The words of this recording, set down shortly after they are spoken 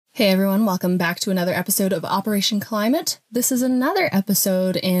Hey everyone, welcome back to another episode of Operation Climate. This is another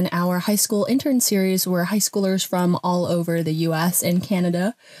episode in our high school intern series where high schoolers from all over the US and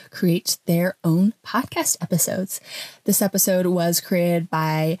Canada create their own podcast episodes. This episode was created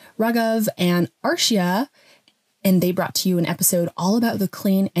by Raghav and Arshia, and they brought to you an episode all about the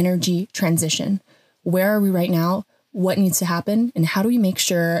clean energy transition. Where are we right now? What needs to happen? And how do we make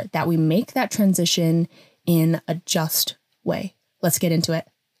sure that we make that transition in a just way? Let's get into it.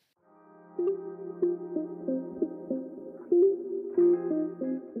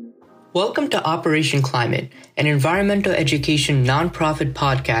 Welcome to Operation Climate, an environmental education nonprofit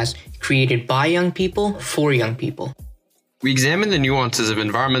podcast created by young people for young people. We examine the nuances of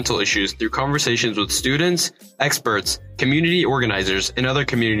environmental issues through conversations with students, experts, community organizers, and other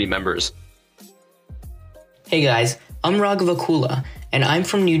community members. Hey guys, I'm Raghav Akula, and I'm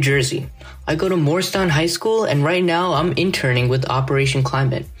from New Jersey. I go to Morristown High School, and right now I'm interning with Operation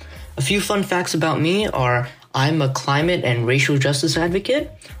Climate. A few fun facts about me are I'm a climate and racial justice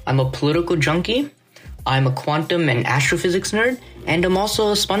advocate, I'm a political junkie, I'm a quantum and astrophysics nerd, and I'm also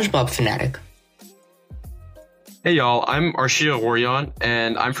a SpongeBob fanatic. Hey y'all, I'm Arshia Warrion,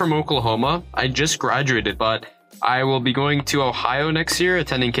 and I'm from Oklahoma. I just graduated, but I will be going to Ohio next year,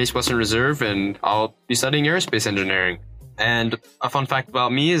 attending Case Western Reserve, and I'll be studying aerospace engineering. And a fun fact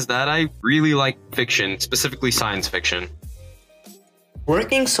about me is that I really like fiction, specifically science fiction.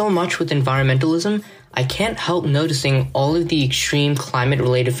 Working so much with environmentalism, I can't help noticing all of the extreme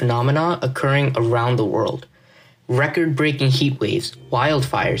climate-related phenomena occurring around the world. Record-breaking heat waves,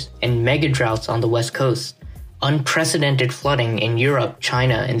 wildfires, and mega droughts on the West Coast. Unprecedented flooding in Europe,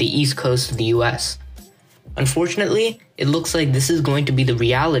 China, and the East Coast of the US. Unfortunately, it looks like this is going to be the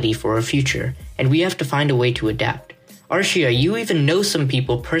reality for our future, and we have to find a way to adapt. Arshia, you even know some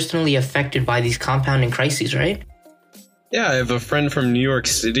people personally affected by these compounding crises, right? Yeah, I have a friend from New York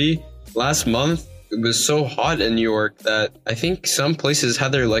City. Last month, it was so hot in New York that I think some places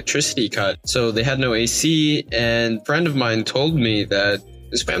had their electricity cut. So they had no AC, and a friend of mine told me that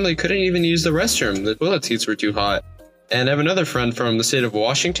his family couldn't even use the restroom. The toilet seats were too hot. And I have another friend from the state of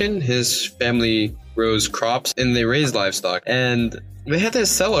Washington. His family grows crops and they raise livestock. And they had to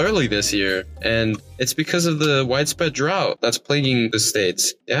sell early this year. And it's because of the widespread drought that's plaguing the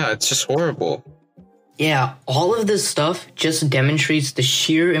states. Yeah, it's just horrible. Yeah, all of this stuff just demonstrates the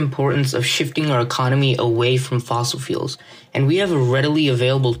sheer importance of shifting our economy away from fossil fuels, and we have a readily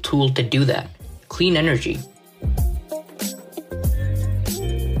available tool to do that: clean energy.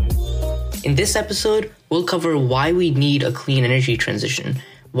 In this episode, we'll cover why we need a clean energy transition,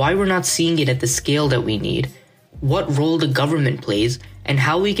 why we're not seeing it at the scale that we need, what role the government plays, and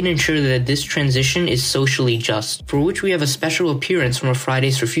how we can ensure that this transition is socially just, for which we have a special appearance from a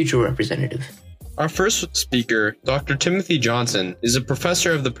Fridays for Future representative. Our first speaker, Dr. Timothy Johnson, is a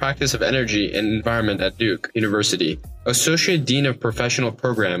professor of the practice of energy and environment at Duke University, associate dean of professional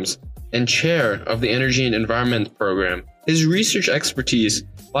programs, and chair of the Energy and Environment program. His research expertise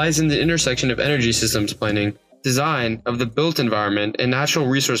lies in the intersection of energy systems planning, design of the built environment, and natural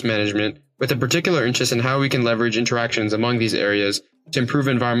resource management, with a particular interest in how we can leverage interactions among these areas to improve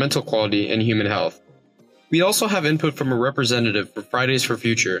environmental quality and human health. We also have input from a representative for Fridays for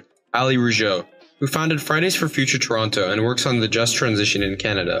Future, Ali Rougeau, who founded Fridays for Future Toronto and works on the just transition in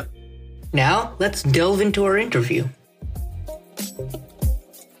Canada. Now, let's delve into our interview.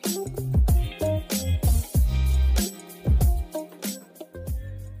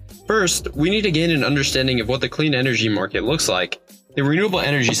 First, we need to gain an understanding of what the clean energy market looks like. The renewable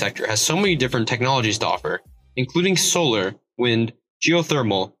energy sector has so many different technologies to offer, including solar, wind,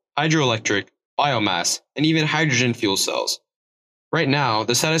 geothermal, hydroelectric, biomass, and even hydrogen fuel cells. Right now,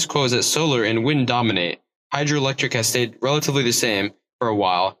 the status quo is that solar and wind dominate. Hydroelectric has stayed relatively the same for a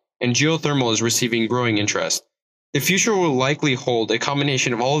while, and geothermal is receiving growing interest. The future will likely hold a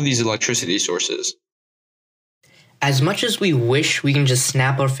combination of all of these electricity sources. As much as we wish we can just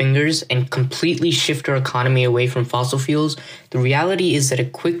snap our fingers and completely shift our economy away from fossil fuels, the reality is that a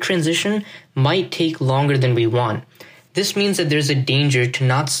quick transition might take longer than we want. This means that there's a danger to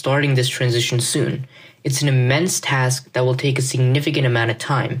not starting this transition soon. It's an immense task that will take a significant amount of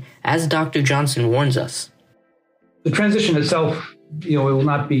time, as Dr. Johnson warns us. The transition itself, it will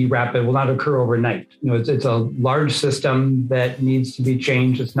not be rapid, will not occur overnight. It's a large system that needs to be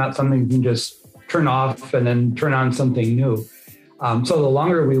changed. It's not something you can just turn off and then turn on something new. So the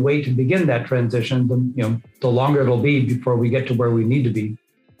longer we wait to begin that transition, the longer it'll be before we get to where we need to be.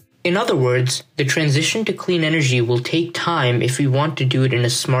 In other words, the transition to clean energy will take time if we want to do it in a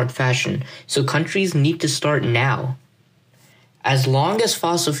smart fashion, so countries need to start now. As long as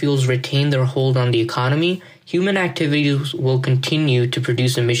fossil fuels retain their hold on the economy, human activities will continue to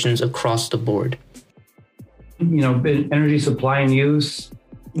produce emissions across the board. Energy supply and use,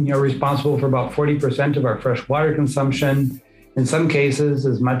 responsible for about 40% of our fresh water consumption. In some cases,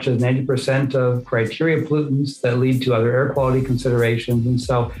 as much as 90% of criteria pollutants that lead to other air quality considerations. And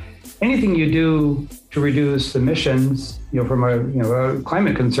so anything you do to reduce emissions, from a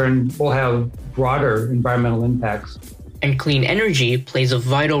climate concern will have broader environmental impacts. And clean energy plays a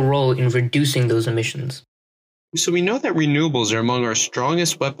vital role in reducing those emissions. So we know that renewables are among our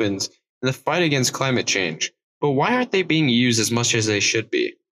strongest weapons in the fight against climate change, but why aren't they being used as much as they should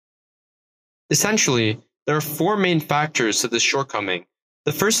be? Essentially, there are four main factors to this shortcoming.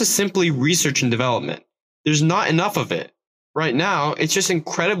 The first is simply research and development. There's not enough of it. Right now, it's just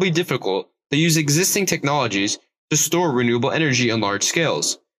incredibly difficult to use existing technologies to store renewable energy on large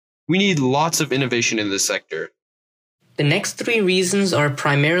scales. We need lots of innovation in this sector. The next three reasons are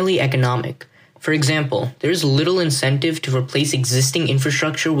primarily economic. For example, there is little incentive to replace existing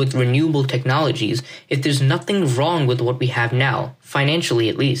infrastructure with renewable technologies if there's nothing wrong with what we have now, financially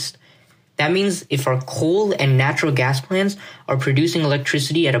at least. That means if our coal and natural gas plants are producing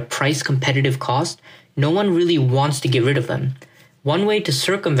electricity at a price-competitive cost, no one really wants to get rid of them. One way to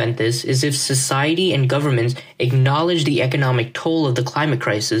circumvent this is if society and governments acknowledge the economic toll of the climate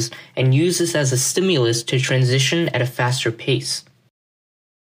crisis and use this as a stimulus to transition at a faster pace.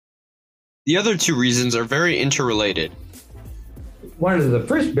 The other two reasons are very interrelated. One of the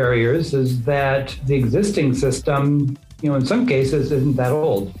first barriers is that the existing system, in some cases, isn't that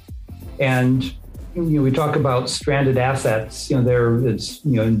old. And we talk about stranded assets. It's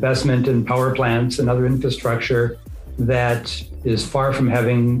investment in power plants and other infrastructure that is far from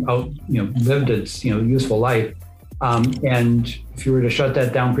having lived its useful life. And if you were to shut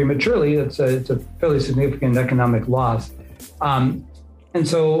that down prematurely, it's a fairly significant economic loss. And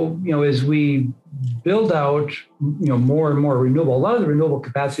so as we build out more and more renewable, a lot of the renewable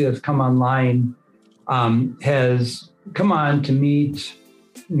capacity that's come online has come on to meet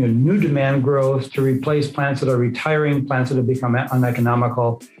new demand growth, to replace plants that are retiring, plants that have become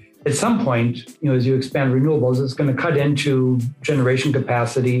uneconomical. At some point, as you expand renewables, it's going to cut into generation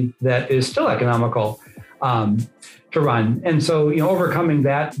capacity that is still economical to run. And so, overcoming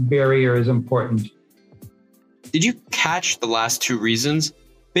that barrier is important. Did you catch the last two reasons?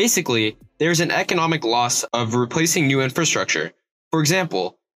 Basically, there's an economic loss of replacing new infrastructure. For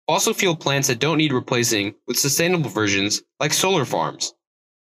example, fossil fuel plants that don't need replacing with sustainable versions like solar farms.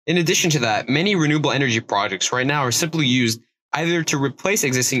 In addition to that, many renewable energy projects right now are simply used either to replace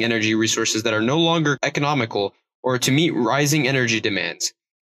existing energy resources that are no longer economical or to meet rising energy demands.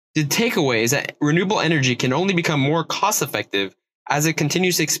 The takeaway is that renewable energy can only become more cost-effective as it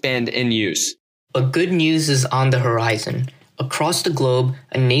continues to expand in use. But good news is on the horizon. Across the globe,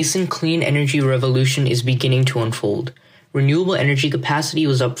 a nascent clean energy revolution is beginning to unfold. Renewable energy capacity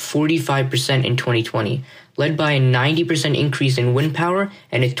was up 45% in 2020, led by a 90% increase in wind power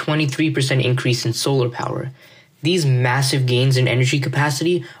and a 23% increase in solar power. These massive gains in energy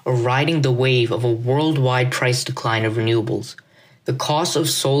capacity are riding the wave of a worldwide price decline of renewables. The costs of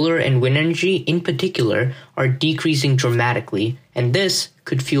solar and wind energy in particular are decreasing dramatically, and this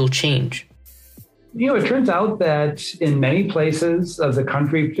could fuel change. It turns out that in many places of the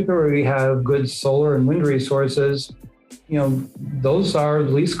country, particularly where we have good solar and wind resources, those are the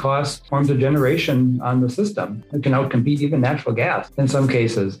least cost forms of generation on the system. It can outcompete even natural gas in some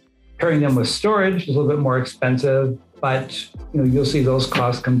cases. Pairing them with storage is a little bit more expensive, but you'll see those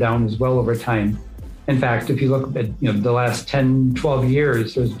costs come down as well over time. In fact, if you look at the last 10, 12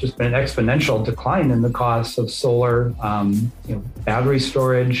 years, there's just been an exponential decline in the costs of solar, battery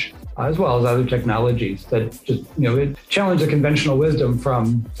storage, as well as other technologies that just it challenged the conventional wisdom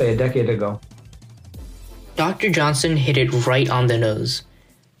from, say, a decade ago. Dr. Johnson hit it right on the nose.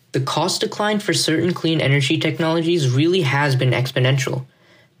 The cost decline for certain clean energy technologies really has been exponential.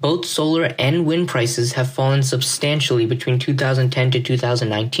 Both solar and wind prices have fallen substantially between 2010 to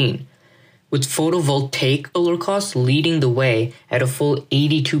 2019, with photovoltaic solar costs leading the way at a full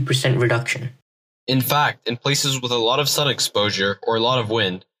 82% reduction. In fact, in places with a lot of sun exposure or a lot of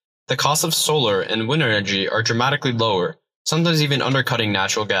wind, the cost of solar and wind energy are dramatically lower, sometimes even undercutting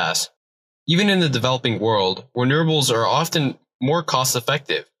natural gas. Even in the developing world, renewables are often more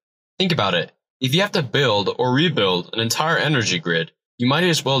cost-effective. Think about it. If you have to build or rebuild an entire energy grid, you might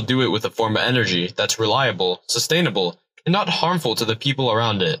as well do it with a form of energy that's reliable, sustainable, and not harmful to the people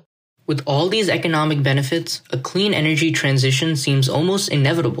around it. With all these economic benefits, a clean energy transition seems almost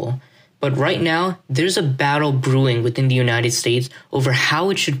inevitable. But right now, there's a battle brewing within the United States over how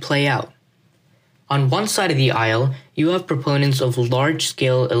it should play out. On one side of the aisle, you have proponents of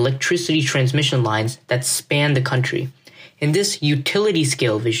large-scale electricity transmission lines that span the country. In this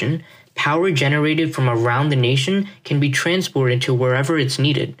utility-scale vision, power generated from around the nation can be transported to wherever it's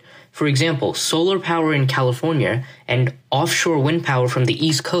needed. For example, solar power in California and offshore wind power from the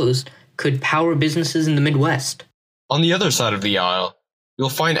East Coast could power businesses in the Midwest. On the other side of the aisle, you'll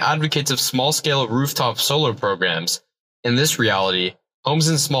find advocates of small-scale rooftop solar programs. In this reality, homes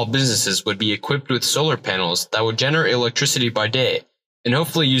and small businesses would be equipped with solar panels that would generate electricity by day, and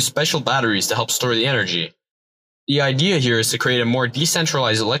hopefully use special batteries to help store the energy. The idea here is to create a more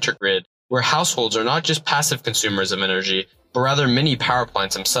decentralized electric grid where households are not just passive consumers of energy, but rather mini power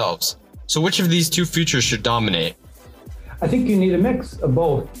plants themselves. So which of these two futures should dominate? I think you need a mix of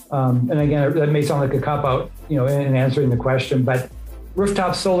both. And again, that may sound like a cop-out, in answering the question, but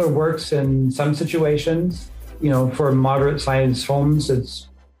rooftop solar works in some situations. For moderate-sized homes, it's,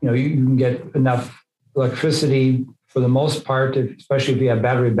 you can get enough electricity for the most part, especially if you have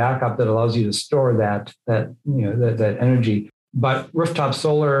battery backup that allows you to store that energy. But rooftop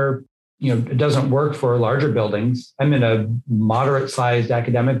solar, it doesn't work for larger buildings. I'm in a moderate-sized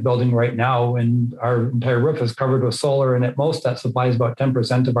academic building right now, and our entire roof is covered with solar, and at most that supplies about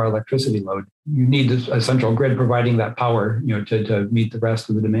 10% of our electricity load. You need a central grid providing that power, to meet the rest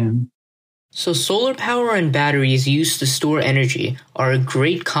of the demand. So solar power and batteries used to store energy are a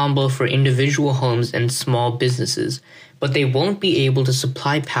great combo for individual homes and small businesses, but they won't be able to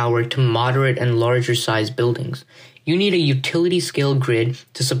supply power to moderate and larger sized buildings. You need a utility-scale grid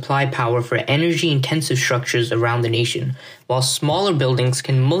to supply power for energy-intensive structures around the nation, while smaller buildings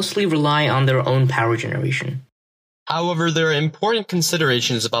can mostly rely on their own power generation. However, there are important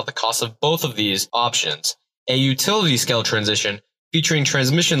considerations about the cost of both of these options. A utility-scale transition featuring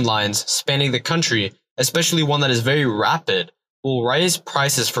transmission lines spanning the country, especially one that is very rapid, will raise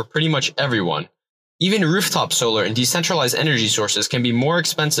prices for pretty much everyone. Even rooftop solar and decentralized energy sources can be more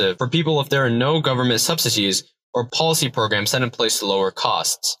expensive for people if there are no government subsidies or policy programs set in place to lower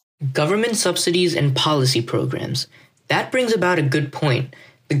costs. Government subsidies and policy programs. That brings about a good point.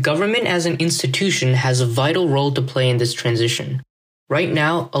 The government as an institution has a vital role to play in this transition. Right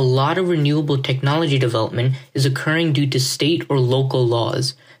now, a lot of renewable technology development is occurring due to state or local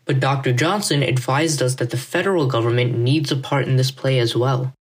laws, but Dr. Johnson advised us that the federal government needs a part in this play as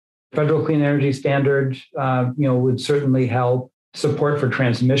well. Federal clean energy standard, would certainly help. Support for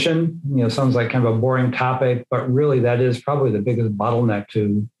transmission, sounds like kind of a boring topic, but really that is probably the biggest bottleneck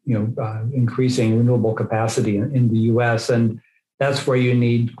to, increasing renewable capacity in the U.S. And that's where you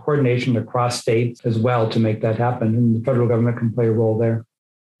need coordination across states as well to make that happen. And the federal government can play a role there.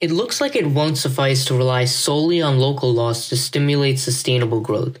 It looks like it won't suffice to rely solely on local laws to stimulate sustainable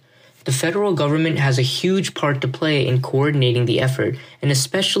growth. The federal government has a huge part to play in coordinating the effort, and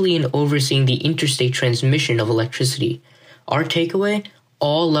especially in overseeing the interstate transmission of electricity. Our takeaway?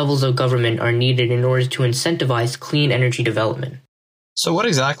 All levels of government are needed in order to incentivize clean energy development. So what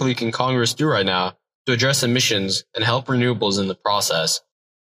exactly can Congress do right now to address emissions and help renewables in the process?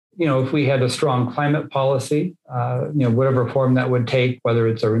 If we had a strong climate policy, whatever form that would take, whether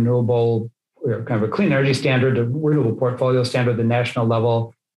it's a renewable, kind of a clean energy standard, a renewable portfolio standard at the national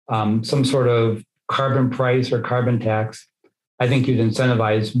level, some sort of carbon price or carbon tax, I think you'd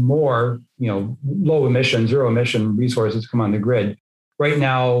incentivize more, low emission, zero emission resources come on the grid. Right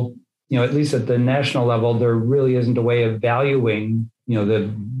now, at least at the national level, there really isn't a way of valuing,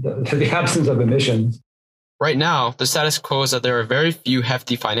 the absence of emissions. Right now, the status quo is that there are very few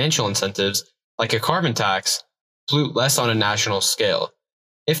hefty financial incentives, like a carbon tax, pollute less on a national scale.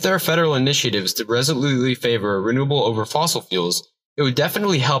 If there are federal initiatives to resolutely favor renewable over fossil fuels, it would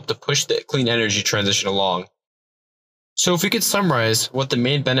definitely help to push the clean energy transition along. So if we could summarize what the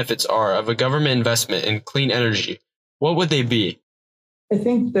main benefits are of a government investment in clean energy, what would they be? I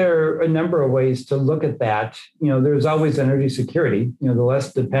think there are a number of ways to look at that. There's always energy security. The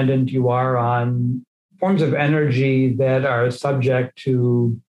less dependent you are on forms of energy that are subject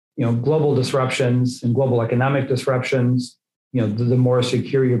to, global disruptions and global economic disruptions, the more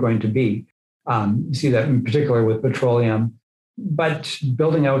secure you're going to be. You see that in particular with petroleum. But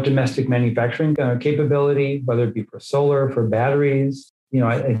building out domestic manufacturing capability, whether it be for solar, for batteries,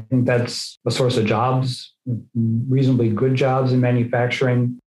 I think that's a source of jobs, reasonably good jobs in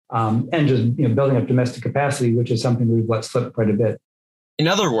manufacturing, and just building up domestic capacity, which is something we've let slip quite a bit. In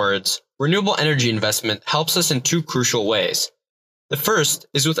other words, renewable energy investment helps us in two crucial ways. The first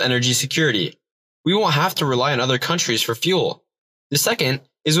is with energy security. We won't have to rely on other countries for fuel. The second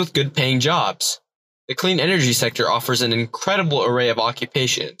is with good-paying jobs. The clean energy sector offers an incredible array of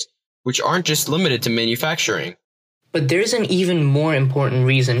occupations, which aren't just limited to manufacturing. But there's an even more important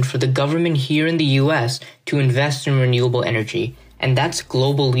reason for the government here in the US to invest in renewable energy, and that's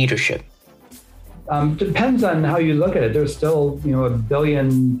global leadership. Depends on how you look at it. There's still, 1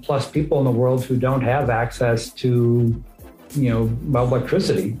 billion plus people in the world who don't have access to,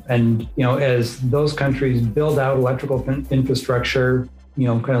 electricity. And, as those countries build out electrical infrastructure, kind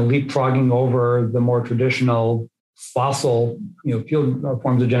of leapfrogging over the more traditional fossil, fuel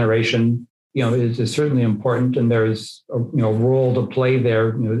forms of generation, is certainly important. And there's a role to play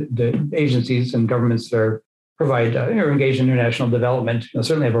there. The agencies and governments that are provide or engage in international development,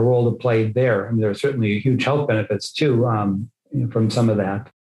 certainly have a role to play there. I mean, there are certainly huge health benefits too from some of that.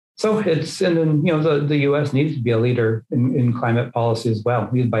 So it's, and then, the U.S. needs to be a leader in climate policy as well,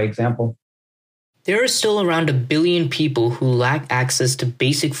 lead by example. There are still around 1 billion people who lack access to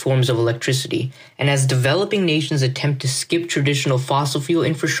basic forms of electricity, and as developing nations attempt to skip traditional fossil fuel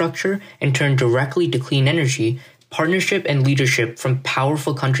infrastructure and turn directly to clean energy, partnership and leadership from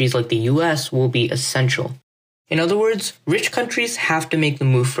powerful countries like the US will be essential. In other words, rich countries have to make the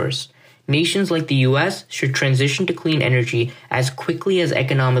move first. Nations like the US should transition to clean energy as quickly as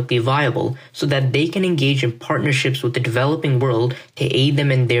economically viable so that they can engage in partnerships with the developing world to aid them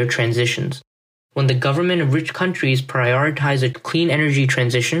in their transitions. When the government of rich countries prioritize a clean energy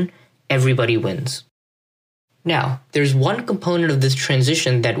transition, everybody wins. Now, there's one component of this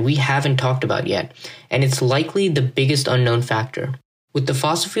transition that we haven't talked about yet, and it's likely the biggest unknown factor. With the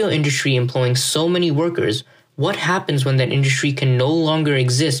fossil fuel industry employing so many workers, what happens when that industry can no longer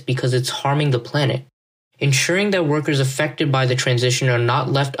exist because it's harming the planet? Ensuring that workers affected by the transition are not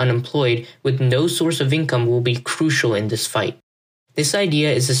left unemployed with no source of income will be crucial in this fight. This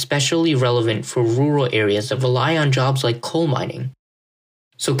idea is especially relevant for rural areas that rely on jobs like coal mining.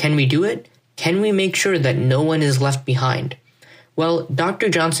 So can we do it? Can we make sure that no one is left behind? Well, Dr.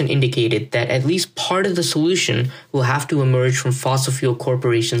 Johnson indicated that at least part of the solution will have to emerge from fossil fuel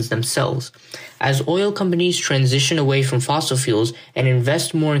corporations themselves. As oil companies transition away from fossil fuels and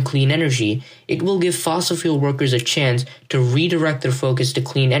invest more in clean energy, it will give fossil fuel workers a chance to redirect their focus to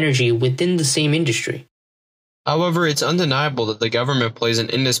clean energy within the same industry. However, it's undeniable that the government plays an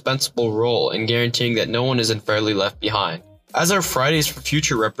indispensable role in guaranteeing that no one is unfairly left behind. As our Fridays for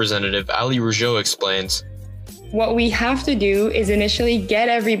Future representative Ali Rougeau explains, what we have to do is initially get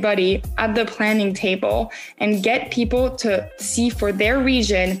everybody at the planning table and get people to see for their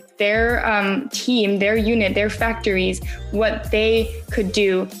region, their team, their unit, their factories, what they could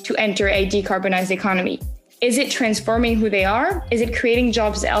do to enter a decarbonized economy. Is it transforming who they are? Is it creating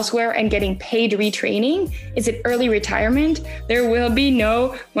jobs elsewhere and getting paid retraining? Is it early retirement? There will be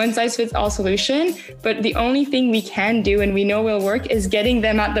no one-size-fits-all solution, but the only thing we can do and we know will work is getting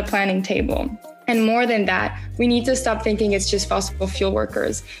them at the planning table. And more than that, we need to stop thinking it's just fossil fuel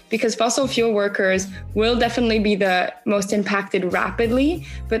workers, because fossil fuel workers will definitely be the most impacted rapidly,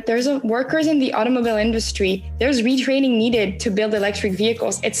 but there's workers in the automobile industry. There's retraining needed to build electric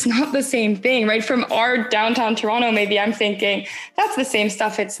vehicles. It's not the same thing, right? From our downtown Toronto, maybe I'm thinking that's the same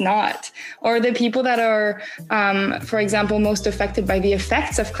stuff. It's not. Or the people that are, for example, most affected by the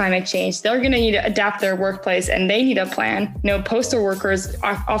effects of climate change, they're going to need to adapt their workplace and they need a plan. Postal workers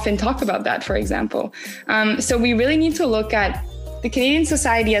often talk about that, for example. So we really need to look at the Canadian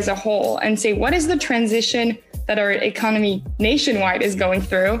society as a whole and say, what is the transition that our economy nationwide is going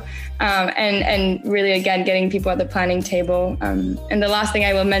through? And really, again, getting people at the planning table. And the last thing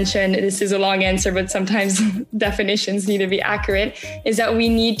I will mention, this is a long answer, but sometimes definitions need to be accurate, is that we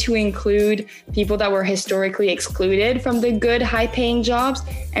need to include people that were historically excluded from the good, high-paying jobs.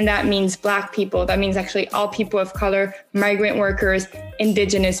 And that means Black people. That means actually all people of color, migrant workers,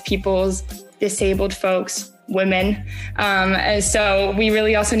 Indigenous peoples, disabled folks, women. And so we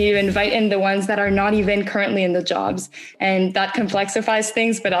really also need to invite in the ones that are not even currently in the jobs. And that complexifies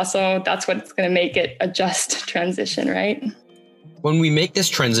things, but also that's what's going to make it a just transition, right? When we make this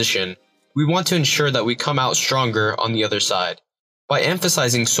transition, we want to ensure that we come out stronger on the other side. By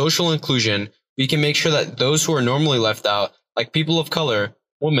emphasizing social inclusion, we can make sure that those who are normally left out, like people of color,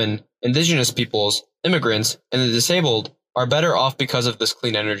 women, Indigenous peoples, immigrants, and the disabled, are better off because of this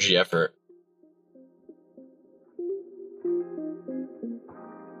clean energy effort.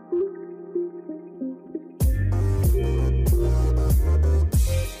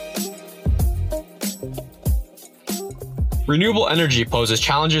 Renewable energy poses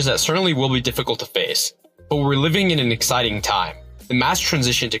challenges that certainly will be difficult to face, but we're living in an exciting time. The mass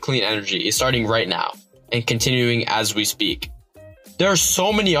transition to clean energy is starting right now and continuing as we speak. There are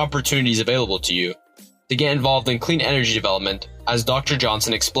so many opportunities available to you to get involved in clean energy development, as Dr.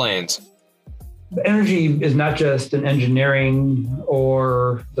 Johnson explains. energy is not just an engineering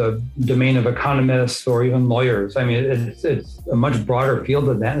or the domain of economists or even lawyers. I mean, it's a much broader field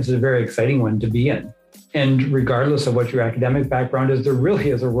than that. It's a very exciting one to be in. And regardless of what your academic background is, there really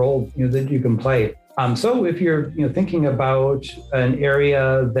is a role that you can play. So if you're thinking about an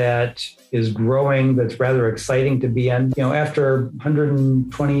area that is growing, that's rather exciting to be in, after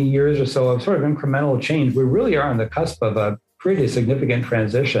 120 years or so of sort of incremental change, we really are on the cusp of a pretty significant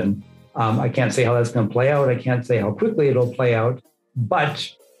transition. I can't say how that's going to play out. I can't say how quickly it'll play out, but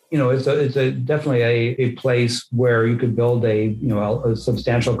it's definitely a place where you could build a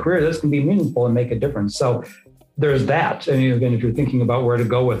substantial career that's going to be meaningful and make a difference. So there's that. And again, if you're thinking about where to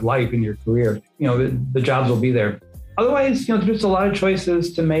go with life in your career, the jobs will be there. Otherwise, there's a lot of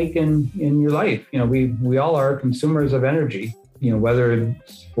choices to make in your life. We all are consumers of energy. Whether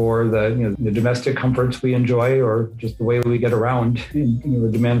it's for the domestic comforts we enjoy or just the way we get around, the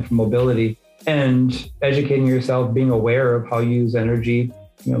demand for mobility, and educating yourself, being aware of how you use energy.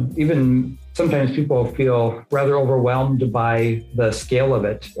 Even sometimes people feel rather overwhelmed by the scale of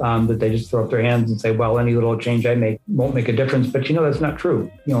it, that they just throw up their hands and say, well, any little change I make won't make a difference. But that's not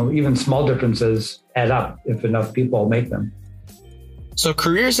true. Even small differences add up if enough people make them. So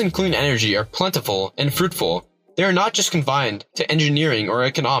careers in clean energy are plentiful and fruitful. They are not just confined to engineering or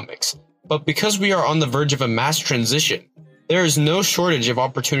economics, but because we are on the verge of a mass transition, there is no shortage of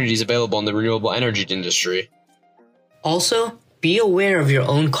opportunities available in the renewable energy industry. Also, be aware of your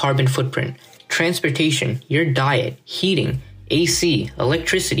own carbon footprint, transportation, your diet, heating, AC,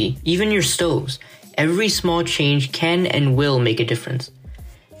 electricity, even your stoves. Every small change can and will make a difference.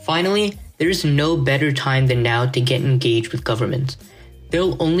 Finally, there is no better time than now to get engaged with governments.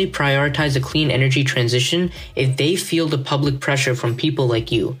 They'll only prioritize a clean energy transition if they feel the public pressure from people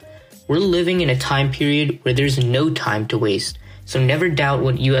like you. We're living in a time period where there's no time to waste, so never doubt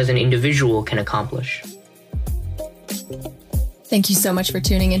what you as an individual can accomplish. Thank you so much for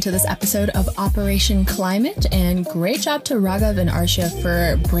tuning into this episode of Operation Climate, and great job to Raghav and Arsha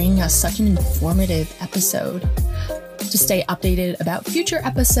for bringing us such an informative episode. To stay updated about future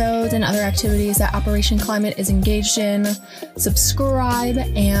episodes and other activities that Operation Climate is engaged in, subscribe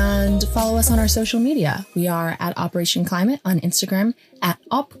and follow us on our social media. We are at Operation Climate on Instagram, at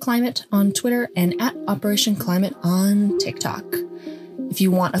OpClimate on Twitter, and at Operation Climate on TikTok. If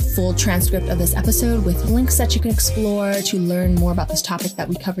you want a full transcript of this episode with links that you can explore to learn more about this topic that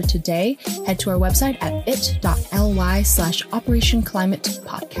we covered today, head to our website at bit.ly/Operation Climate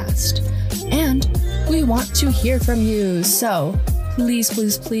Podcast. And we want to hear from you. So please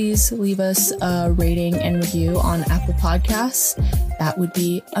leave us a rating and review on Apple Podcasts. That would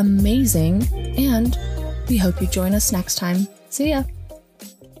be amazing. And we hope you join us next time. See ya.